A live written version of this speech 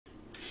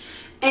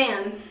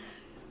And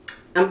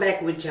I'm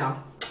back with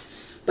y'all.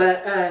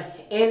 But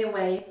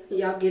anyway,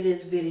 y'all give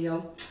this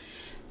video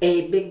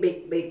a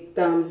big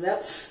thumbs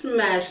up.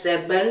 Smash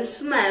that button.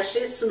 Smash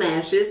it,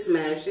 smash it,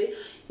 smash it.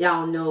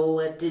 Y'all know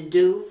what to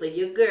do for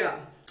your girl.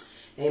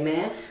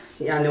 Amen.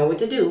 Y'all know what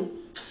to do.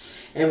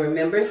 And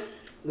remember,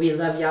 we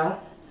love y'all.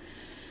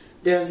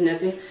 There's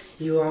nothing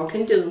you all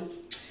can do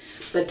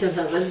but to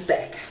love us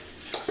back.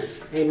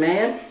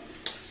 Amen.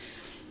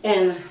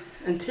 And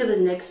until the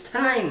next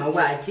time, my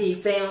YT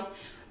fam,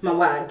 my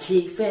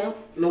YT fam,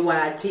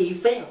 my YT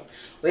fam.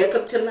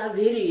 Welcome to my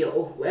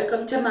video.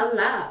 Welcome to my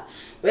live.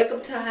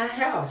 Welcome to our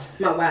house,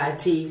 my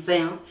YT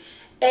fam.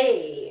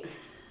 Hey,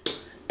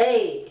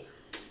 hey,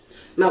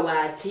 my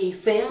YT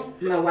fam,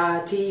 my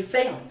YT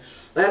fam.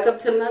 Welcome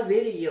to my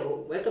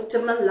video. Welcome to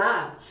my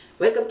live.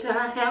 Welcome to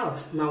our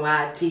house,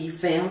 my YT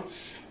fam.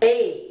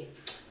 Hey,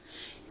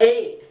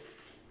 hey,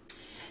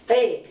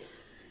 hey.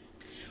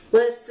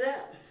 What's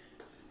up?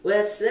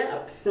 What's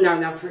up? No,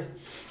 not for.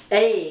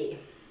 Hey,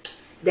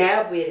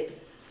 dab with it.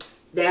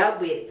 Dab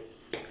with it.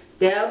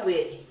 Dab with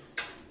it.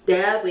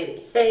 Dab with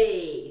it.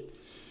 Hey.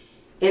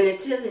 And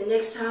until the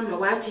next time,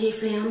 my YT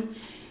fam,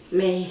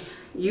 may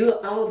you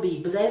all be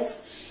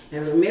blessed.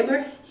 And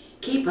remember,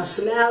 keep a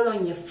smile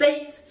on your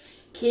face.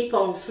 Keep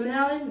on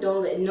smiling.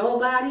 Don't let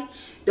nobody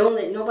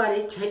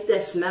take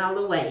that smile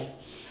away.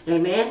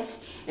 Amen.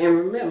 And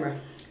remember,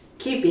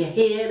 keep your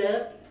head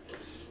up.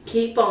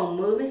 Keep on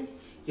moving.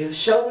 Your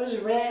shoulders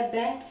right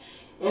back.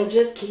 And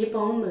just keep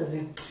on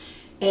moving.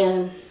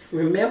 And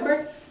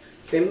remember,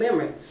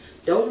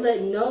 don't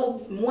let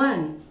nobody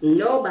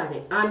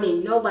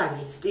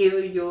steal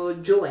your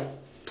joy.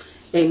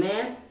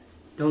 Amen.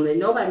 Don't let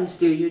nobody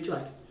steal your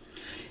joy.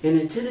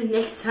 And until the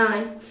next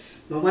time,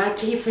 my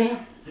YT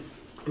fam,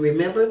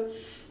 remember,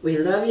 we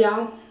love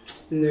y'all.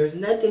 And there's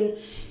nothing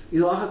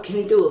you all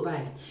can do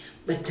about it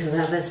but to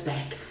love us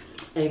back.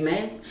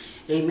 Amen.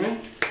 Amen.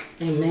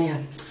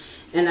 Amen.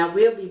 And I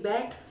will be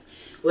back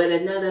with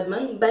another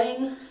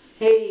mukbang.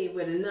 Hey,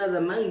 with another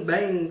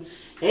mukbang.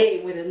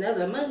 Hey, with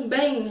another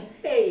mukbang.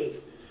 Hey.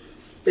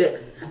 But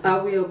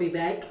I will be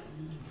back.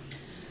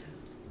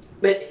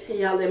 But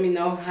y'all let me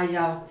know how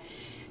y'all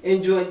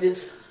enjoyed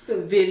this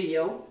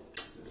video.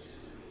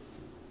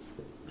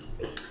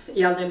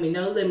 Y'all let me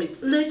know.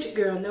 Let your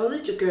girl know.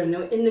 Let your girl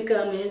know in the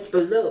comments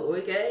below,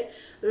 okay?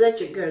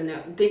 Let your girl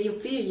know. Do you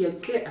feel your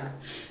girl?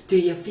 Do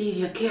you feel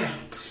your girl?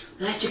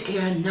 Let your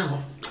girl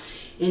know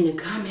in the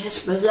comments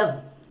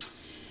below.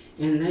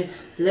 And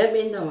let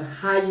me know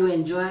how you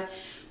enjoy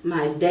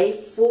my day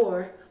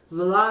 4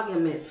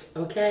 vlogmas,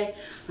 okay?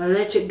 And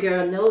let your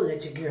girl know,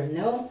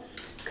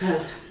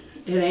 because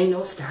it ain't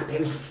no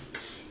stopping me.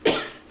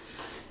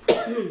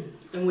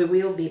 And we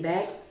will be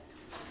back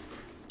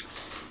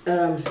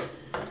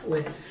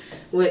with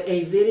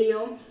a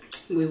video.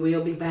 We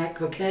will be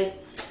back, okay?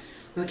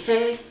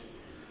 Okay?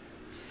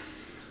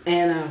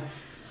 And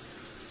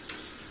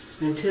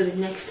until the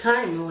next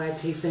time,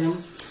 YT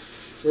fam,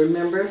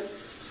 remember,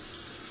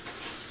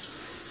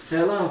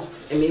 hello,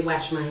 let me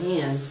wash my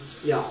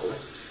hands, y'all.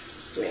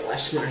 Let me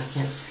wash my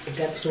hands. I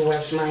got to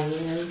wash my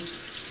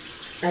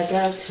hands. I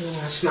got to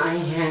wash my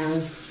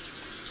hands.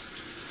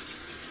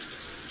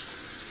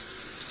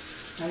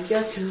 I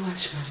got to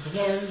wash my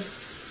hands.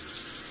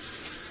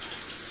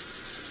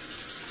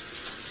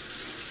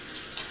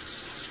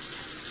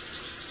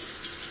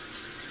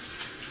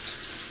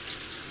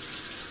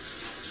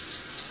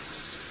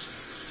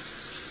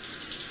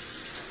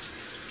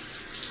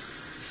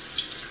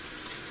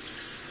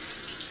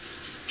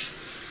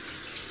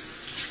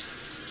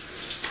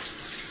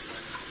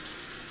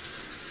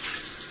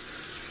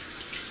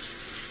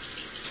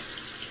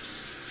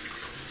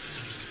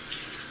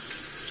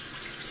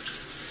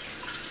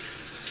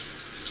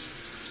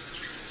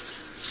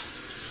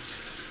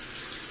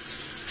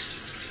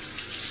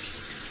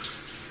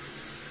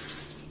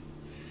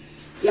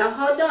 Y'all,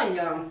 hold on,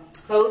 y'all.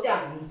 Hold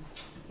on.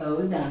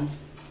 Hold on.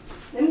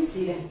 Let me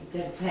see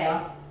that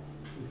towel.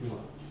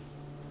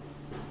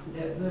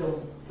 That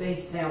little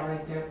face towel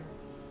right there.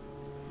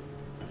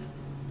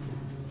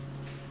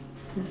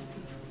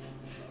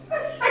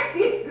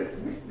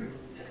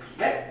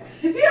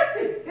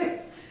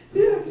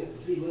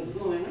 What's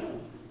going on?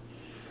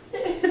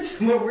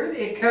 Where did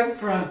it come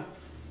from?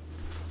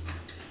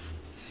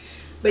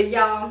 But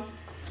y'all,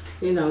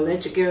 you know,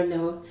 let your girl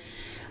know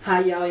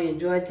how y'all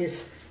enjoyed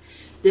this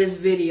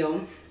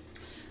video,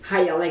 how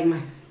y'all like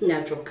my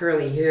natural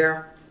curly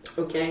hair,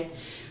 okay?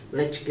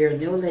 Let your girl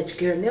know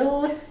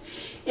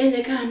in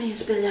the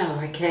comments below,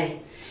 okay?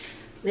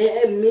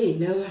 Let me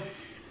know,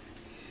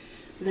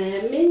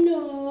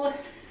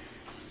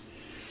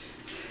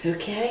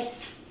 okay?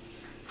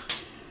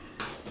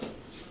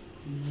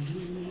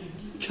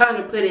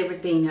 Trying to put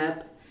everything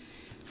up,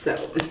 so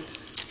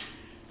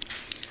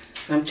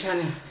I'm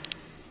trying to,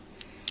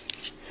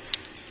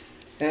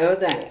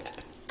 hold on.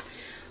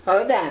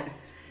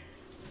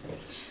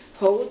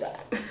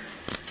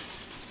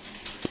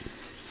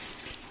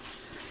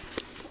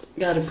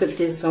 Gotta put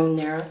this on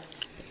there.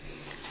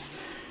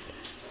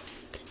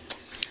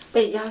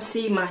 But y'all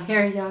see my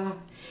hair, y'all.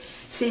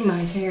 See my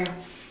hair?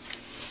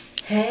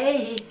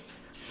 Hey,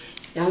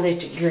 y'all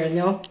let your girl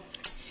know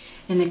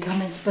in the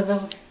comments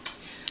below.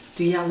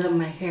 Do y'all love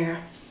my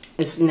hair?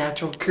 It's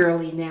natural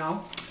curly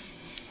now.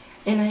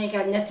 And I ain't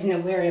got nothing to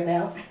worry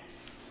about.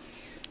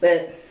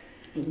 But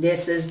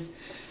this is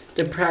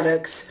the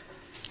products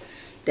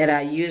that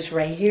I use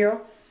right here.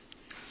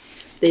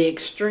 The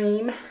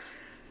Extreme.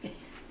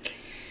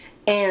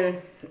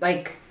 And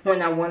like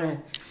when I want to,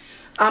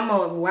 I'm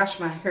going to wash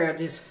my hair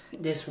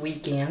this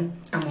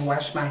weekend. I'm going to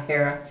wash my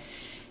hair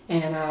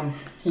and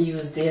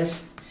use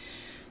this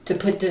to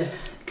put the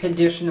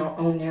conditioner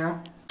on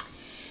there.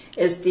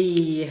 It's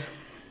the,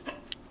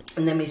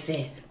 let me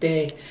see,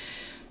 the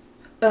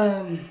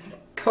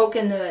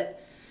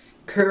coconut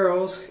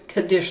curls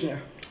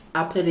conditioner.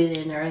 I put it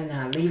in there and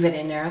I leave it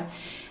in there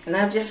and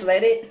I just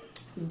let it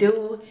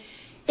do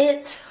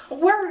its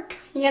work.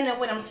 You know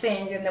what I'm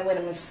saying? You know what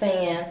I'm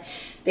saying?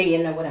 Do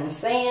you know what I'm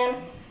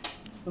saying?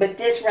 But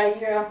this right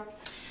here,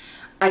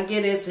 I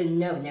get this a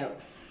no.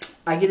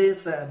 I get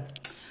this a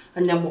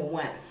number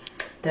 1.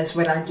 That's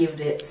what I give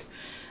this.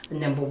 A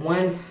number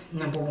one.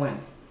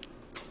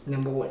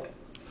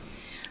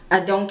 I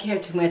don't care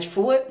too much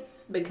for it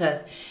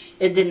because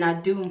it did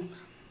not do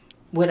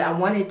what I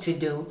wanted to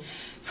do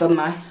for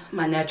my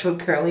natural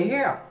curly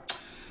hair.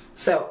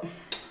 So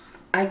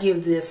I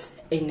give this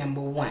a number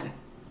 1.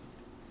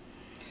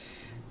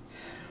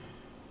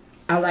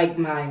 I like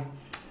my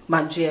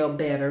gel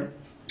better.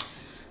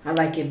 I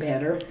like it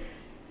better.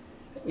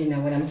 You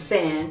know what I'm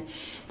saying?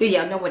 Do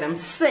y'all know what I'm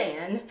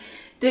saying?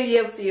 Do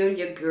you feel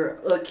your girl?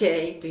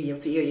 Okay? Do you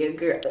feel your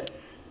girl?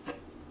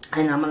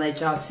 And I'm gonna let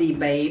y'all see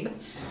Babe.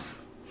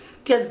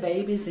 Because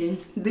Babe is in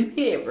the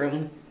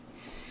bedroom.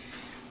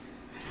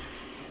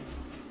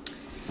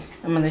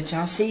 I'm gonna let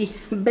y'all see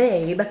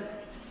Babe.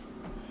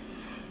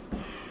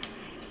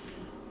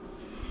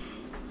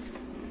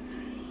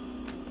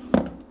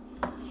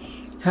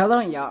 Hold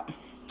on, y'all.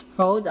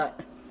 Hold on.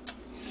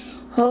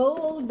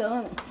 Hold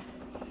on.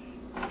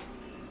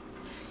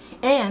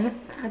 And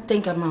I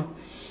think I'm gonna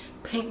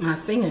paint my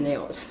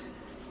fingernails.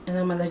 And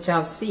I'm gonna let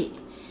y'all see.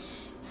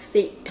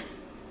 See.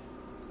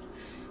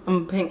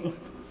 I'm gonna paint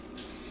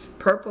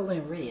purple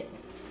and red.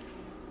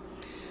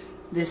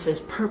 This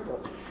is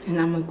purple. And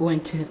I'm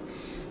going to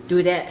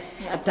do that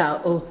after I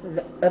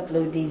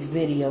upload these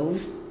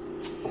videos.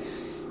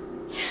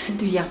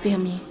 Do y'all feel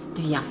me?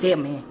 Do y'all feel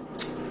me?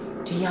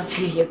 Do y'all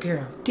feel your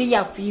girl? Do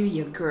y'all feel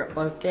your girl,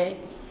 okay?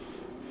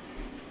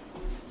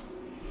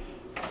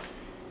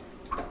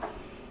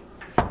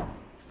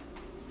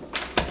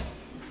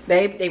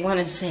 Babe, they want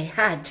to say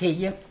hi to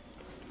you.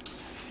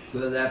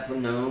 Good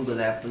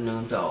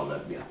afternoon to all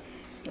of you.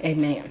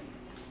 Amen.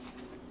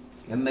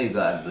 And may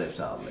God bless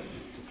all of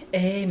you.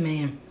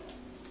 Amen.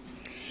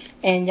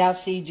 And y'all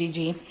see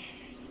Gigi.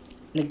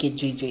 Look at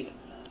Gigi.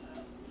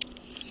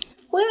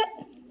 What?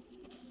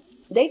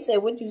 They said,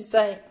 what'd you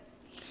say?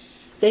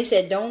 They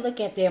said, don't look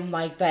at them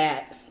like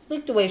that.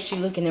 Look the way she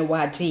looking at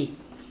YT.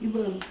 You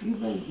better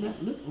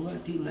not look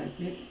at YT like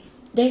that.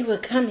 They will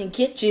come and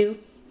get you.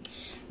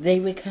 They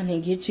will come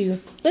and get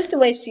you. Look the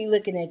way she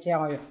looking at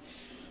y'all.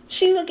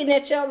 She looking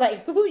at y'all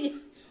like,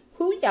 who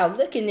y'all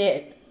looking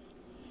at?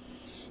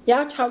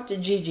 Y'all talk to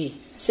Gigi.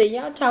 Say,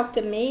 y'all talk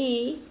to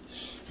me.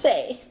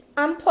 Say,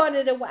 I'm part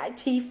of the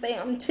YT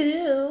fam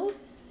too.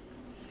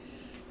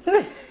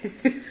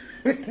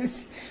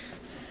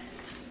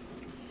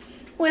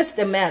 What's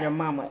the matter,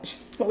 mama?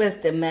 What's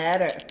the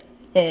matter?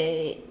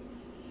 Hey.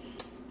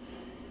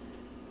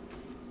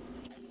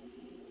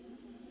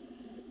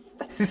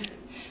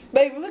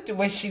 Baby, look the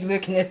way she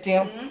looking at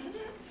them.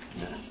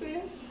 That's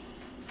it.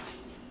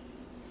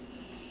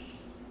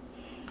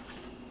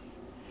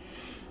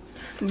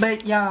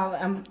 But y'all,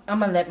 I'm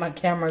gonna let my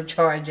camera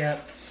charge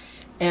up,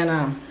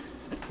 and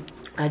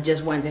I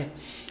just wanted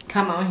to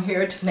come on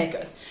here to make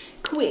a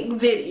quick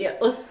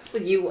video for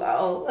you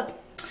all,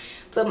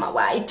 for my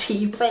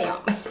YT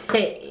fam.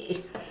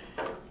 Hey,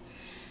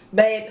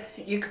 babe,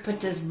 you can put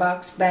this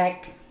box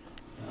back.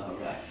 All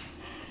right.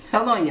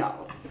 Hold on,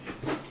 y'all.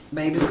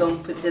 Baby's gonna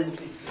put this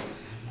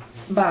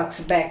box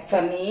back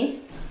for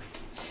me,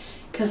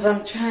 cause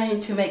I'm trying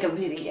to make a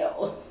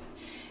video,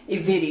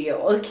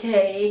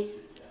 okay?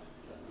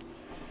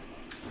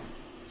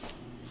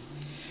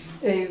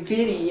 A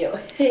video.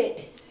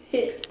 Hit.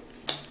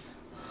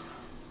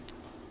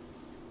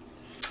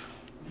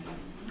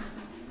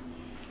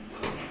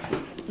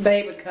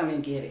 Baby, come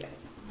and get it.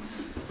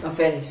 I'm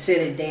finna sit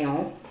it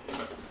down.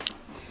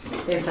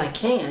 If I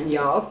can,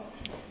 y'all.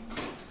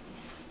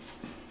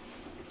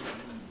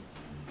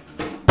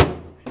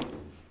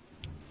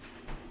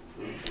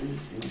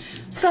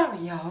 Sorry,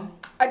 y'all.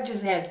 I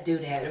just had to do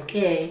that,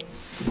 okay?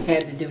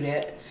 Had to do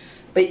that.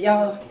 But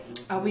y'all,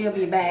 I will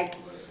be back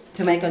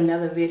to make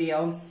another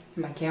video.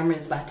 My camera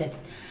is about to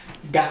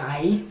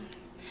die.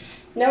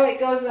 No, it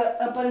goes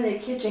up on the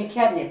kitchen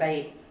cabinet,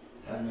 babe.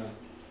 I know.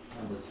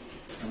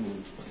 I'm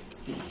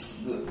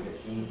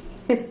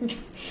good.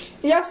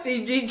 Y'all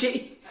see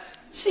Gigi?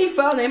 She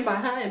falling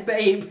behind,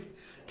 babe.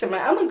 I'm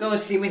gonna go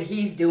see what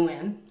he's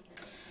doing.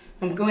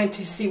 I'm going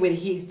to see what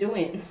he's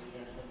doing.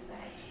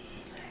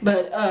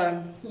 But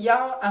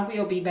y'all, I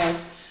will be back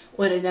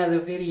with another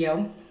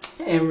video.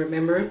 And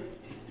remember,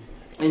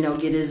 give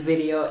this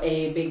video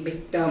a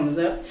big thumbs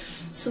up.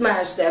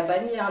 Smash that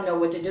button. Y'all know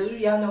what to do.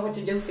 Y'all know what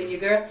to do for your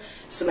girl.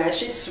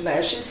 Smash it,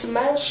 smash it,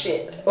 smash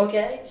it.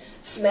 Okay?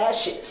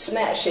 Smash it,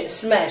 smash it,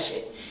 smash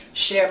it.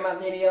 Share my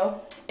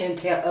video and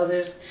tell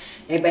others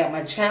about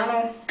my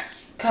channel.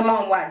 Come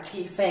on,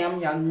 YT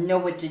fam. Y'all know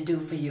what to do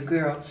for your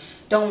girl.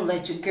 Don't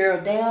let your girl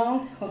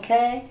down.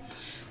 Okay?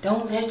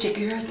 Don't let your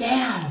girl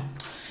down.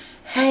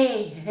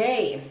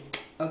 Hey.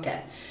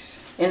 Okay.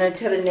 And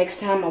until the next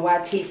time,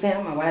 my YT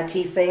fam, I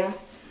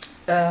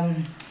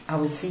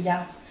will see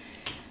y'all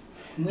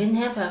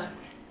whenever.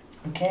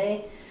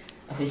 Okay?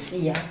 I will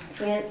see y'all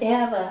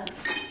whenever.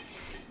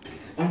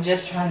 I'm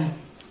just trying to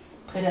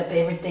put up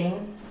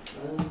everything.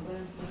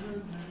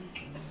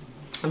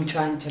 I'm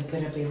trying to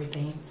put up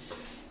everything.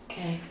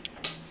 Okay?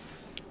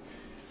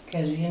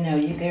 Because you know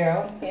your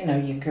girl. You know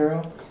your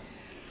girl.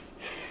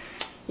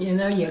 You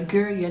know your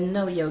girl. You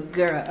know your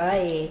girl.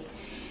 Hey.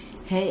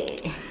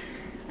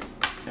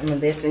 I'm going to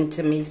listen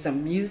to me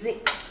some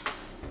music.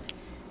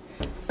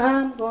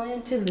 I'm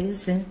going to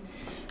listen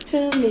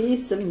to me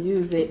some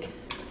music.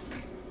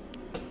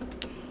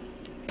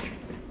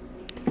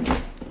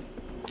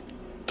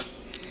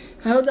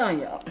 Hold on,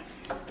 y'all.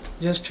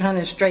 Just trying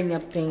to straighten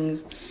up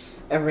things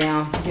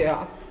around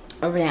here.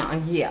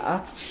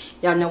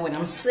 Y'all know what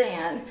I'm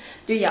saying.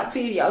 Do y'all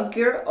feel your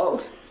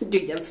girl? Do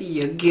you feel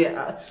your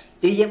girl?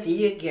 Do you feel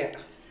your girl?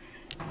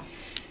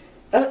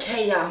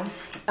 Okay, y'all.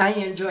 I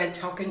enjoyed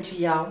talking to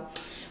y'all.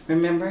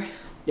 Remember,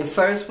 the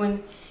first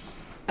one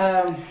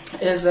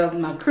is of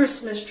my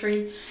Christmas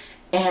tree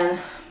and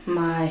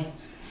my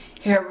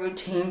hair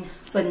routine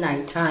for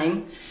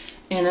nighttime.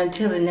 And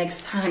until the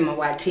next time, my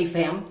YT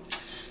fam,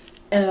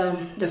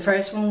 the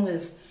first one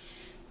was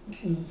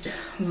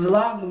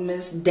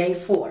Vlogmas Day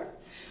 4.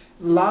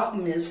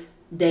 Vlogmas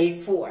Day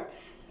 4.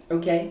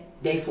 Okay?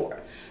 Day 4.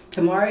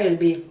 Tomorrow it'll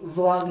be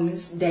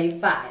Vlogmas Day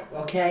 5.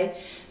 Okay?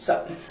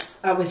 So,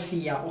 I will see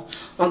y'all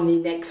on the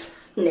next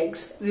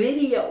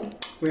video.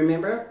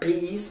 Remember,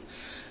 peace,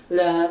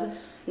 love,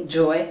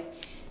 joy,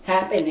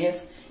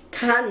 happiness,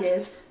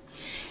 kindness.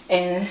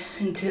 And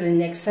until the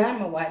next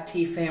time, my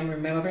YT fam,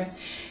 remember,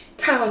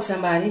 call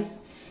somebody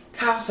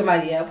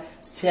up,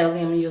 tell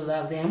them you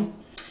love them,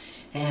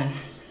 and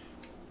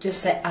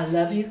just say, I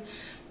love you,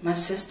 my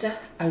sister,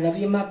 I love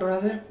you, my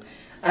brother,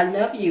 I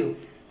love you,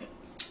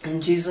 in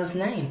Jesus'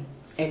 name,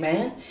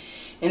 amen.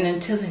 And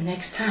until the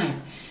next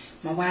time,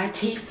 my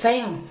YT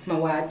fam,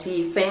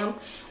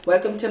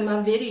 welcome to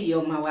my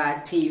video, my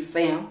YT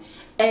fam.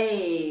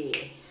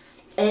 Hey,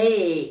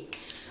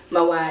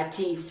 my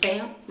YT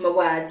fam,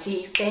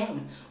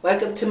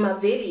 welcome to my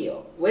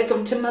video,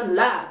 welcome to my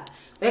live,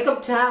 welcome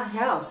to our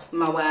house,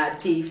 my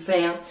YT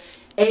fam.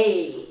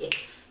 Hey,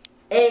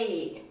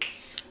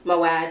 my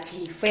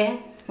YT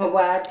fam,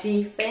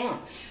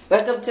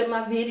 welcome to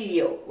my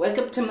video,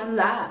 welcome to my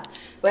live,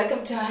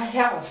 welcome to our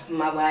house,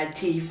 my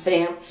YT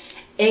fam.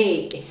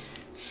 Hey,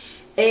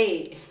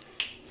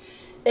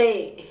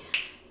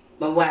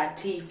 my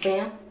YT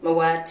fam,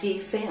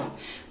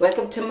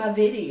 welcome to my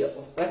video,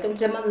 welcome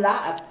to my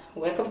live,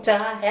 welcome to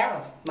our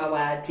house, my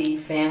YT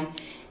fam.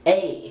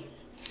 Hey,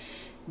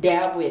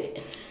 down with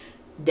it.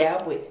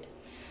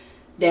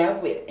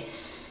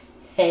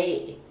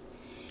 Hey.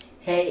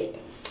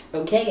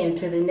 Okay,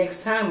 until the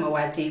next time,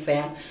 my YT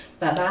fam.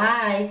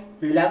 Bye-bye.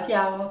 Love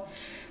y'all.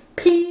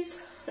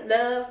 Peace,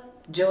 love,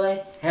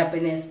 joy,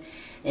 happiness,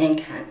 and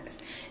kindness.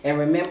 And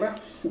remember,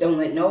 don't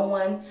let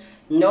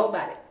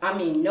nobody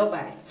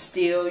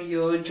steal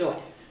your joy.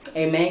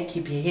 Amen.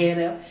 Keep your head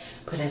up.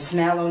 Put a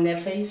smile on their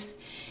face.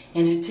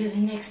 And until the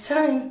next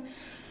time,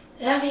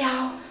 love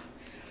y'all.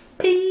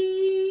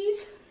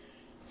 Peace.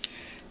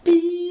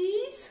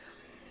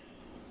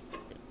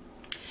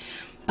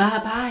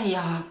 Bye-bye,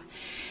 y'all.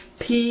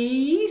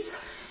 Peace.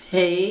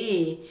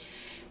 Hey.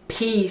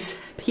 Peace.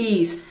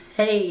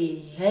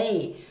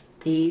 Hey.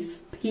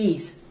 Peace.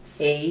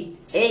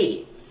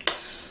 Hey.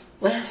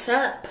 What's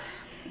up?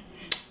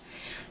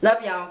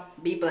 Love y'all.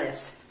 Be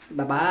blessed.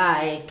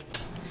 Bye-bye.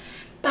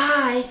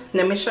 Bye.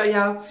 Let me show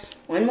y'all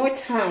one more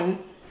time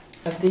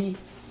of the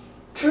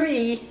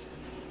tree.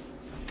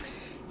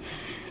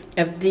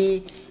 Of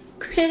the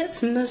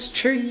Christmas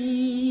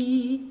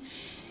tree.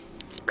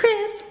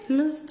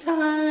 Christmas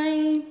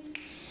time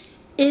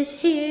is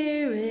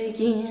here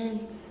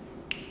again.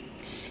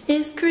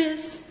 It's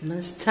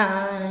Christmas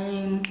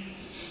time.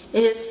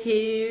 It's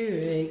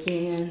here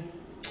again.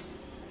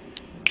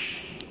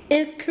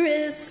 It's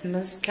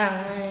Christmas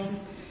time.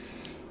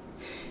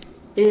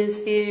 It's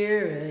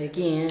here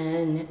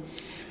again.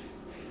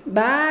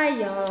 Bye,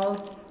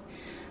 y'all.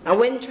 I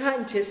wasn't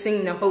trying to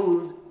sing the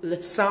whole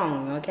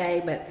song,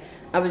 okay? But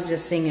I was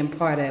just singing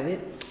part of it.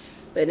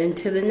 But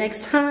until the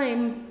next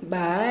time,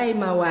 bye,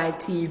 my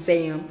YT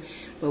fam.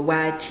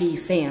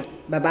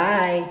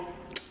 Bye-bye.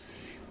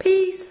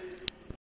 Peace.